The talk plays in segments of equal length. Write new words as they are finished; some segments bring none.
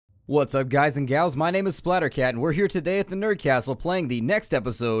What's up, guys and gals? My name is Splattercat, and we're here today at the Nerd Castle playing the next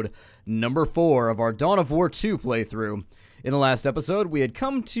episode, number 4 of our Dawn of War 2 playthrough. In the last episode, we had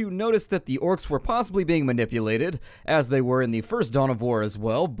come to notice that the orcs were possibly being manipulated, as they were in the first Dawn of War as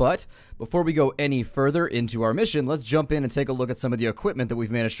well, but before we go any further into our mission, let's jump in and take a look at some of the equipment that we've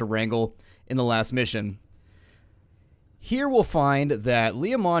managed to wrangle in the last mission. Here we'll find that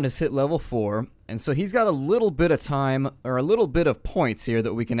Leomon has hit level 4, and so he's got a little bit of time, or a little bit of points here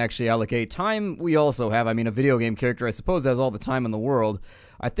that we can actually allocate. Time we also have. I mean, a video game character, I suppose, has all the time in the world.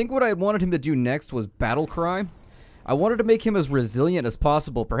 I think what I wanted him to do next was Battle Cry. I wanted to make him as resilient as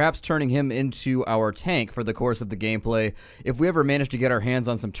possible, perhaps turning him into our tank for the course of the gameplay. If we ever manage to get our hands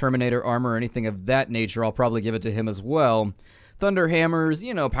on some Terminator armor or anything of that nature, I'll probably give it to him as well. Thunder hammers,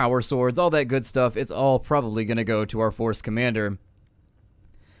 you know, power swords, all that good stuff, it's all probably going to go to our Force Commander.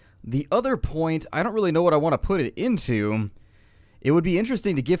 The other point, I don't really know what I want to put it into. It would be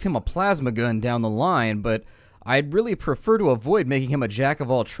interesting to give him a plasma gun down the line, but I'd really prefer to avoid making him a jack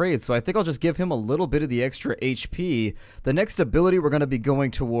of all trades, so I think I'll just give him a little bit of the extra HP. The next ability we're going to be going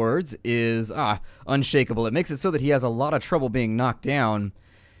towards is, Unshakable. It makes it so that he has a lot of trouble being knocked down.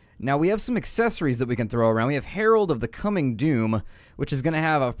 Now, we have some accessories that we can throw around. We have Herald of the Coming Doom, which is going to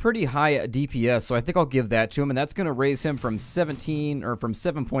have a pretty high DPS, so I think I'll give that to him, and that's going to raise him from 17, or from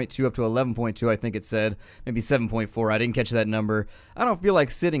 7.2 up to 11.2, I think it said. Maybe 7.4, I didn't catch that number. I don't feel like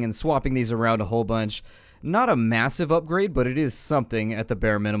sitting and swapping these around a whole bunch. Not a massive upgrade, but it is something at the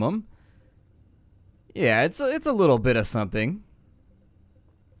bare minimum. Yeah, it's a little bit of something.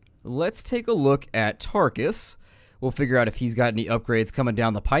 Let's take a look at Tarkus. We'll figure out if he's got any upgrades coming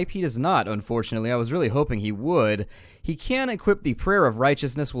down the pipe. He does not, unfortunately. I was really hoping he would. He can equip the Prayer of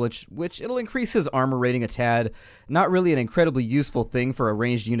Righteousness, which it'll increase his armor rating a tad. Not really an incredibly useful thing for a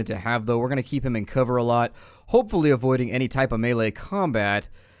ranged unit to have, though. We're going to keep him in cover a lot, hopefully avoiding any type of melee combat.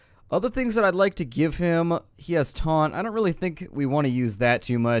 Other things that I'd like to give him, he has Taunt. I don't really think we want to use that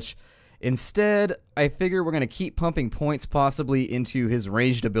too much. Instead, I figure we're going to keep pumping points possibly into his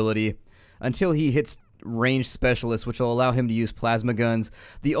ranged ability until he hits Range Specialist, which will allow him to use plasma guns.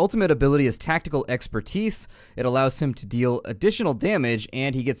 The ultimate ability is Tactical Expertise. It allows him to deal additional damage,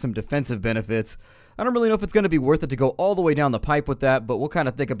 and he gets some defensive benefits. I don't really know if it's going to be worth it to go all the way down the pipe with that, but we'll kind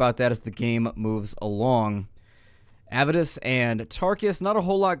of think about that as the game moves along. Avidus and Tarkus, not a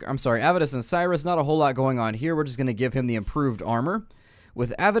whole lot, Avidus and Cyrus, not a whole lot going on here. We're just going to give him the improved armor.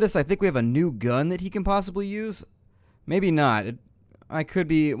 With Avidus, I think we have a new gun that he can possibly use. Maybe not. I could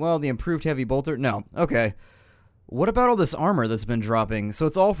be, well, the improved heavy bolter? No. Okay. What about all this armor that's been dropping? So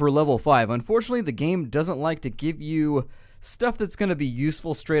it's all for level 5. Unfortunately, the game doesn't like to give you stuff that's going to be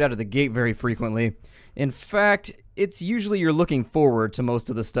useful straight out of the gate very frequently. In fact, it's usually you're looking forward to most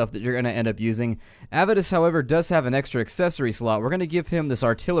of the stuff that you're going to end up using. Avidus, however, does have an extra accessory slot. We're going to give him this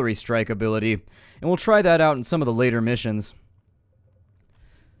artillery strike ability, and we'll try that out in some of the later missions.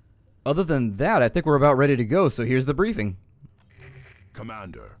 Other than that, I think we're about ready to go, so here's the briefing.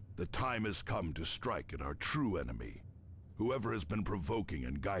 Commander, the time has come to strike at our true enemy. Whoever has been provoking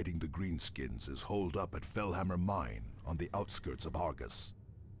and guiding the Greenskins is holed up at Fellhammer Mine on the outskirts of Argus.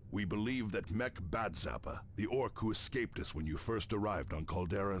 We believe that Mech Badzappa, the orc who escaped us when you first arrived on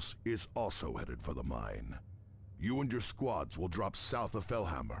Calderas, is also headed for the mine. You and your squads will drop south of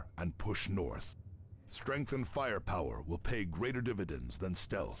Fellhammer and push north. Strength and firepower will pay greater dividends than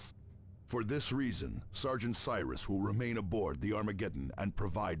stealth. For this reason, Sergeant Cyrus will remain aboard the Armageddon and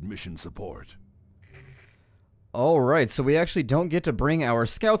provide mission support. Alright, so we actually don't get to bring our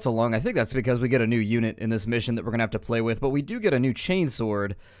scouts along. I think that's because we get a new unit in this mission that we're going to have to play with, but we do get a new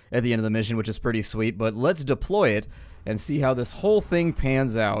chainsword at the end of the mission, which is pretty sweet. But let's deploy it and see how this whole thing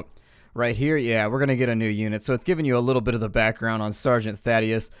pans out. Right here, yeah, we're going to get a new unit, so it's giving you a little bit of the background on Sergeant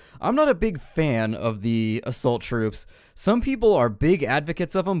Thaddeus. I'm not a big fan of the assault troops. Some people are big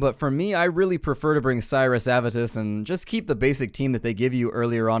advocates of them, but for me, I really prefer to bring Cyrus Avitus and just keep the basic team that they give you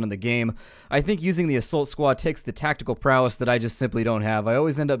earlier on in the game. I think using the assault squad takes the tactical prowess that I just simply don't have. I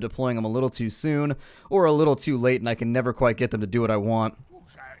always end up deploying them a little too soon or a little too late, and I can never quite get them to do what I want.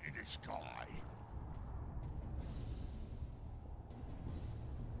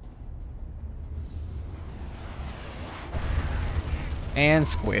 And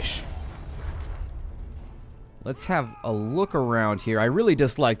squish. Let's have a look around here. I really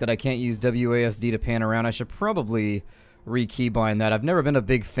dislike that I can't use WASD to pan around. I should probably re-keybind that. I've never been a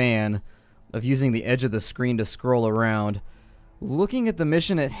big fan of using the edge of the screen to scroll around. Looking at the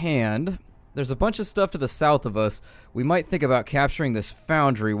mission at hand, there's a bunch of stuff to the south of us. We might think about capturing this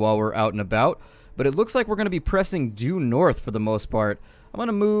foundry while we're out and about, but it looks like we're going to be pressing due north for the most part. I'm going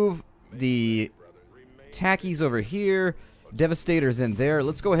to move the tackies over here. Devastator's in there.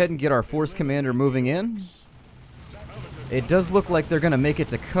 Let's go ahead and get our Force Commander moving in. It does look like they're going to make it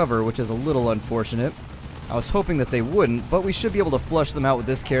to cover, which is a little unfortunate. I was hoping that they wouldn't, but we should be able to flush them out with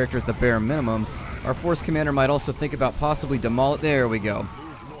this character at the bare minimum. Our Force Commander might also think about possibly demolish. There we go.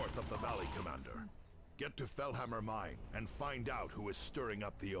 Move north of the valley, Commander. Get to Fellhammer Mine and find out who is stirring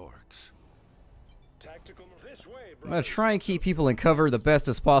up the orcs. I'm going to try and keep people in cover the best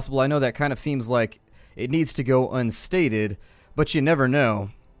as possible. I know that kind of seems like it needs to go unstated, but you never know.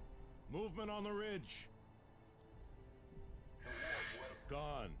 Movement on the ridge.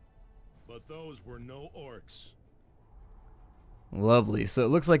 Gone. But those were no orcs. Lovely. So it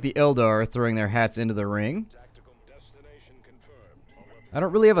looks like the Eldar are throwing their hats into the ring. I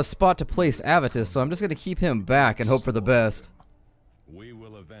don't really have a spot to place Avitus, so I'm just going to keep him back and hope for the best. We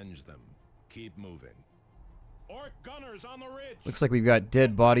will avenge them. Keep moving. Orc gunners on the ridge. Looks like we've got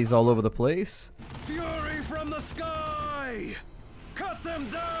dead bodies all over the place. Fury from the sky! Cut them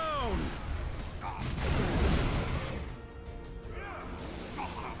down!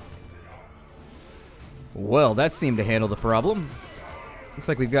 Well, that seemed to handle the problem. Looks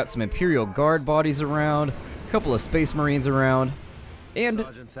like we've got some Imperial Guard bodies around, a couple of Space Marines around, and...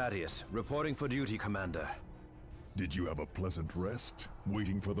 Sergeant Thaddeus, reporting for duty, Commander. Did you have a pleasant rest,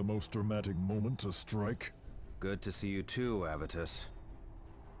 waiting for the most dramatic moment to strike? Good to see you too, Avitus.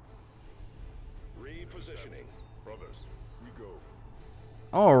 Repositioning. Brothers, we go.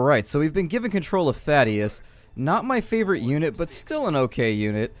 Alright, so we've been given control of Thaddeus. Not my favorite unit, but still an okay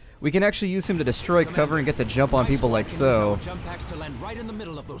unit. We can actually use him to destroy cover and get the jump on people like so. Jump packs to land right in the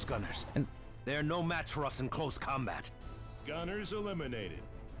middle of those gunners. They're no match for us in close combat. Gunners eliminated.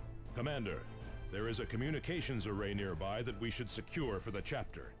 Commander, there is a communications array nearby that we should secure for the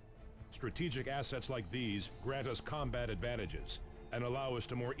chapter. Strategic assets like these grant us combat advantages and allow us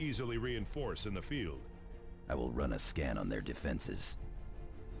to more easily reinforce in the field. I will run a scan on their defenses.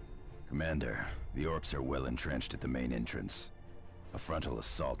 Commander, the orcs are well entrenched at the main entrance. A frontal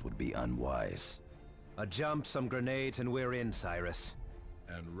assault would be unwise. A jump, some grenades, and we're in, Cyrus.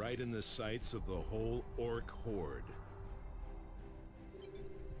 And right in the sights of the whole orc horde.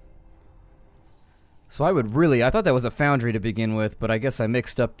 So I thought that was a foundry to begin with, but I guess I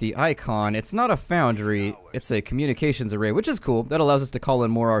mixed up the icon. It's not a foundry, it's a communications array, which is cool. That allows us to call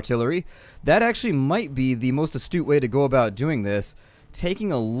in more artillery. That actually might be the most astute way to go about doing this.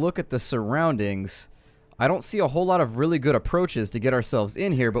 Taking a look at the surroundings, I don't see a whole lot of really good approaches to get ourselves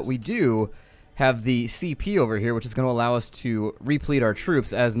in here, but we do have the CP over here, which is going to allow us to replete our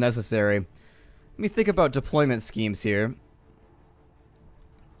troops as necessary. Let me think about deployment schemes here.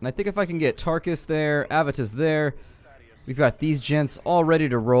 And I think if I can get Tarkus there, Avitus there, we've got these gents all ready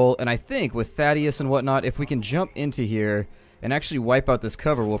to roll. And I think with Thaddeus and whatnot, if we can jump into here and actually wipe out this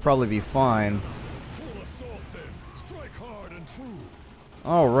cover, we'll probably be fine. Full assault then. Strike hard and true.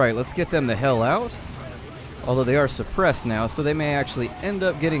 Alright, let's get them the hell out. Although they are suppressed now, so they may actually end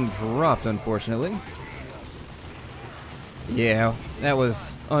up getting dropped, unfortunately. Yeah, that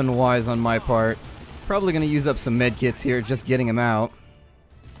was unwise on my part. Probably going to use up some medkits here, just getting them out.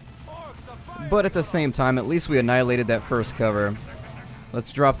 But at the same time, at least we annihilated that first cover.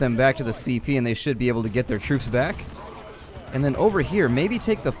 Let's drop them back to the CP and they should be able to get their troops back. And then over here, maybe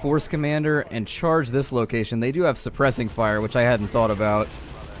take the Force Commander and charge this location. They do have suppressing fire, which I hadn't thought about.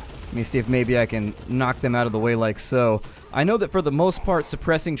 Let me see if maybe I can knock them out of the way like so. I know that for the most part,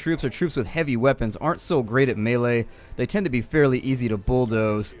 suppressing troops or troops with heavy weapons aren't so great at melee. They tend to be fairly easy to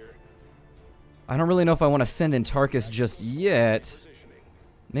bulldoze. I don't really know if I want to send in Tarkus just yet.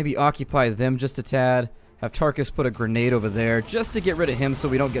 Maybe occupy them just a tad. Have Tarkus put a grenade over there just to get rid of him so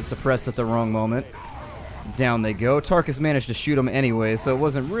we don't get suppressed at the wrong moment. Down they go. Tarkus managed to shoot him anyway, so it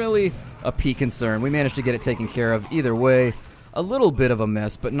wasn't really a peak concern. We managed to get it taken care of either way. A little bit of a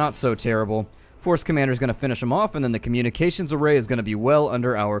mess, but not so terrible. Force Commander is going to finish him off, and then the communications array is going to be well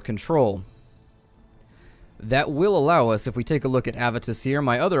under our control. That will allow us, if we take a look at Avitus here,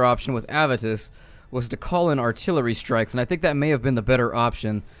 my other option with Avitus was to call in artillery strikes, and I think that may have been the better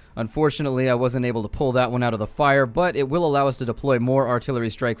option. Unfortunately, I wasn't able to pull that one out of the fire, but it will allow us to deploy more artillery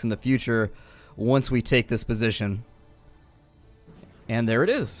strikes in the future once we take this position. And there it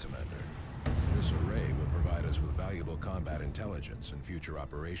is. Commander, this array will provide us with valuable combat intelligence in future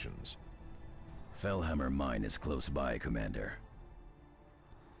operations. Fellhammer Mine is close by, Commander.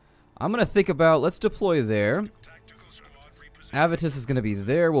 I'm going to think about, let's deploy there. Avitus is going to be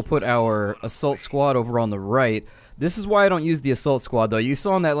there. We'll put our assault squad over on the right. This is why I don't use the assault squad, though. You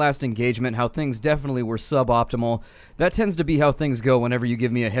saw in that last engagement how things definitely were suboptimal. That tends to be how things go whenever you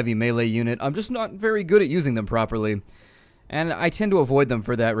give me a heavy melee unit. I'm just not very good at using them properly. And I tend to avoid them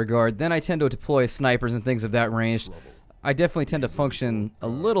for that regard. Then I tend to deploy snipers and things of that range. I definitely tend to function a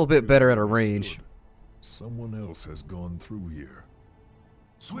little bit better at a range. Someone else has gone through here.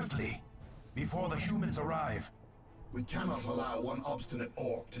 Swiftly, before the humans arrive. We cannot allow one obstinate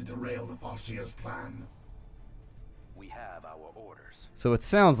orc to derail the Farseer's plan. We have our orders. So it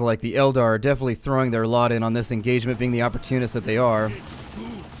sounds like the Eldar are definitely throwing their lot in on this engagement, being the opportunists that they are. It's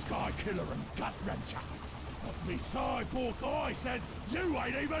good, Sky Killer and Gut Wrencher. But me cyborg eye says you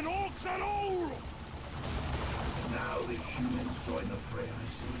ain't even orcs at all! Now the humans join the fray, I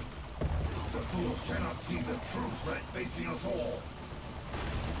see. The fools cannot see the true threat facing us all.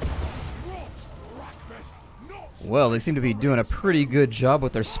 Well, they seem to be doing a pretty good job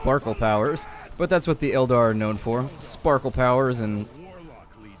with their sparkle powers, but that's what the Eldar are known for. Sparkle powers and,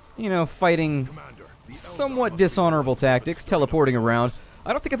 you know, fighting somewhat dishonorable tactics, teleporting around.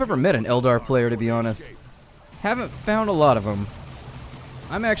 I don't think I've ever met an Eldar player, to be honest. Haven't found a lot of them.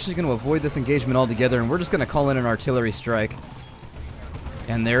 I'm actually going to avoid this engagement altogether, and we're just going to call in an artillery strike.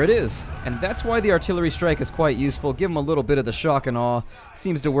 And there it is. And that's why the artillery strike is quite useful. Give them a little bit of the shock and awe.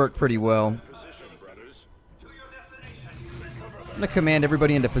 Seems to work pretty well. I'm going to command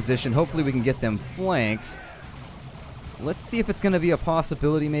everybody into position. Hopefully we can get them flanked. Let's see if it's going to be a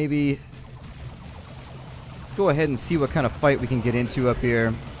possibility, maybe. Let's go ahead and see what kind of fight we can get into up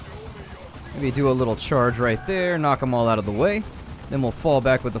here. Maybe do a little charge right there, knock them all out of the way. Then we'll fall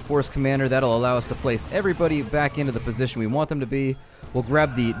back with the Force Commander. That'll allow us to place everybody back into the position we want them to be. We'll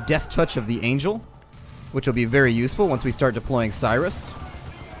grab the Death Touch of the Angel, which will be very useful once we start deploying Cyrus.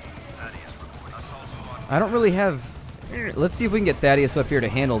 I don't really have... Let's see if we can get Thaddeus up here to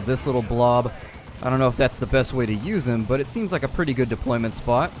handle this little blob. I don't know if that's the best way to use him, but it seems like a pretty good deployment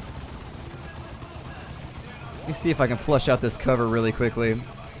spot. Let me see if I can flush out this cover really quickly.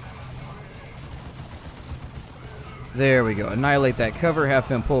 There we go. Annihilate that cover, have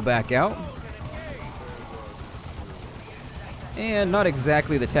him pull back out. And not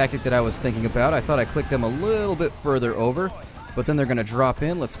exactly the tactic that I was thinking about. I thought I clicked them a little bit further over, but then they're going to drop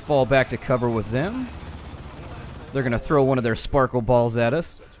in. Let's fall back to cover with them. They're going to throw one of their sparkle balls at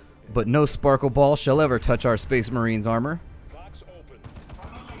us, but no sparkle ball shall ever touch our Space Marines armor.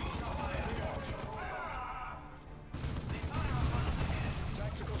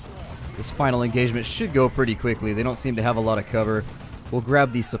 This final engagement should go pretty quickly. They don't seem to have a lot of cover. We'll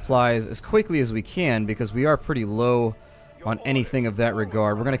grab these supplies as quickly as we can because we are pretty low on anything of that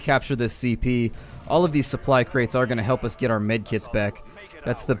regard. We're going to capture this CP. All of these supply crates are going to help us get our medkits back.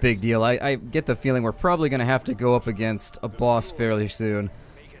 That's the big deal. I get the feeling we're probably going to have to go up against a boss fairly soon.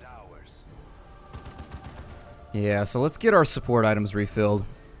 Yeah, so let's get our support items refilled.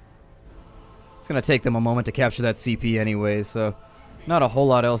 It's going to take them a moment to capture that CP anyway, so not a whole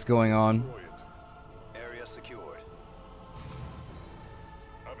lot else going on. Area secured.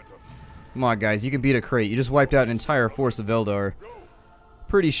 Come on, guys, you can beat a crate. You just wiped out an entire force of Eldar.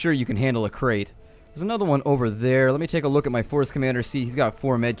 Pretty sure you can handle a crate. There's another one over there. Let me take a look at my Force Commander. See, he's got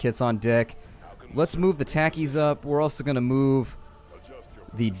 4 medkits on deck. Let's move the Tackies up. We're also going to move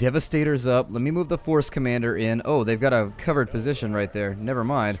the Devastators up. Let me move the Force Commander in. Oh, they've got a covered position right there. Never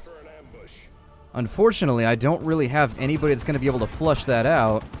mind. Unfortunately, I don't really have anybody that's going to be able to flush that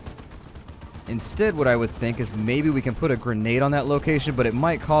out. Instead, what I would think is maybe we can put a grenade on that location, but it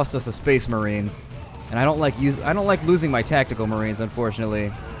might cost us a Space Marine. And I don't like losing my tactical Marines,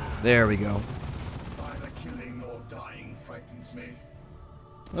 unfortunately. There we go.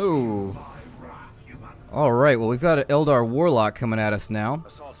 Oh. Alright, well, we've got an Eldar Warlock coming at us now.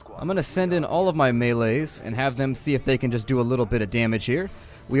 I'm going to send in all of my melees and have them see if they can just do a little bit of damage here.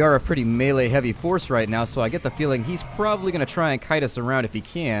 We are a pretty melee-heavy force right now, so I get the feeling he's probably going to try and kite us around if he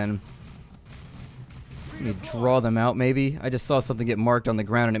can. Let me draw them out, maybe. I just saw something get marked on the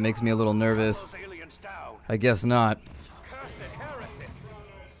ground and it makes me a little nervous. I guess not.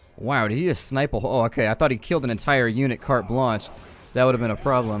 Wow, did he just snipe a hole? Oh, okay, I thought he killed an entire unit carte blanche. That would have been a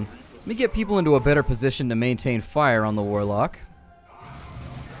problem. Let me get people into a better position to maintain fire on the Warlock.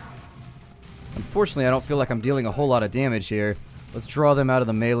 Unfortunately, I don't feel like I'm dealing a whole lot of damage here. Let's draw them out of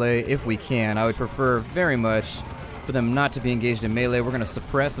the melee if we can. I would prefer very much for them not to be engaged in melee. We're going to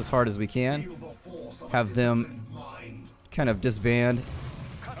suppress as hard as we can. Have them kind of disband.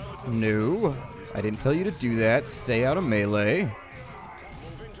 No, I didn't tell you to do that. Stay out of melee.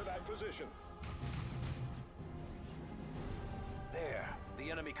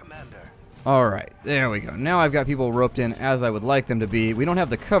 Alright, there we go. Now I've got people roped in as I would like them to be. We don't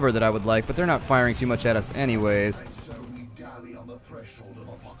have the cover that I would like, but they're not firing too much at us anyways.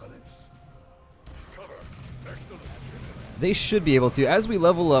 They should be able to. As we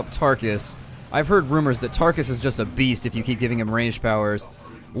level up Tarkus, I've heard rumors that Tarkus is just a beast if you keep giving him range powers.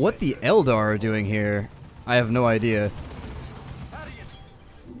 What the Eldar are doing here, I have no idea.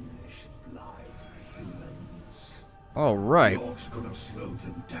 All right. The orcs could have slowed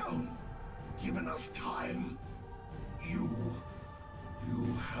them down, given us time. You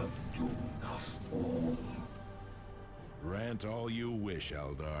have doomed us all. Rant all you wish,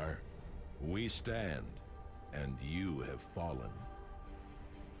 Eldar. We stand, and you have fallen.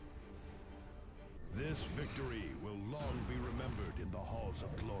 This victory will long be remembered in the halls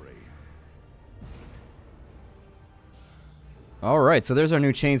of glory. Alright, so there's our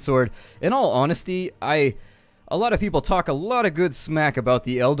new chainsword. In all honesty, a lot of people talk a lot of good smack about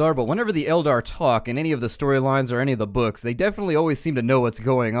the Eldar, but whenever the Eldar talk in any of the storylines or any of the books, they definitely always seem to know what's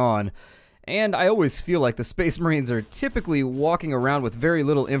going on. And I always feel like the Space Marines are typically walking around with very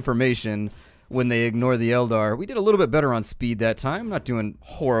little information when they ignore the Eldar. We did a little bit better on speed that time, not doing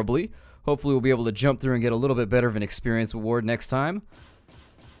horribly. Hopefully we'll be able to jump through and get a little bit better of an experience reward next time.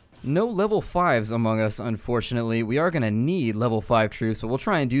 No level 5s among us, unfortunately. We are going to need level 5 troops, but we'll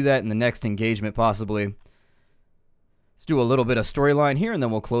try and do that in the next engagement, possibly. Let's do a little bit of storyline here, and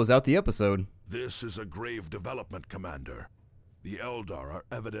then we'll close out the episode. This is a grave development, Commander. The Eldar are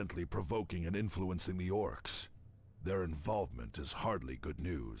evidently provoking and influencing the orcs. Their involvement is hardly good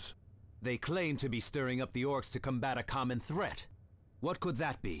news. They claim to be stirring up the orcs to combat a common threat. What could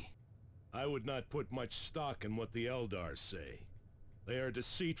that be? I would not put much stock in what the Eldar say. They are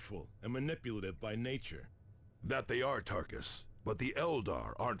deceitful and manipulative by nature. That they are, Tarkus, but the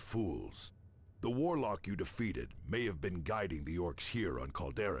Eldar aren't fools. The warlock you defeated may have been guiding the orcs here on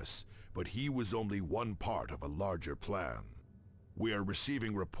Calderis, but he was only one part of a larger plan. We are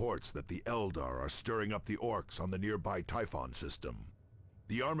receiving reports that the Eldar are stirring up the orcs on the nearby Typhon system.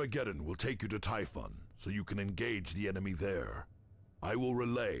 The Armageddon will take you to Typhon, so you can engage the enemy there. I will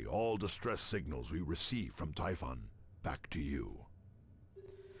relay all distress signals we receive from Typhon back to you.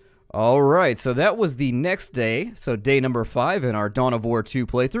 Alright, so that was the next day, so day number 5 in our Dawn of War 2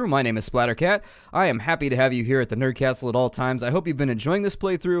 playthrough. My name is Splattercat. I am happy to have you here at the Nerd Castle at all times. I hope you've been enjoying this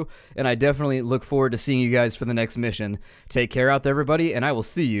playthrough, and I definitely look forward to seeing you guys for the next mission. Take care out there, everybody, and I will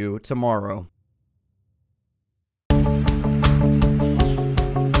see you tomorrow.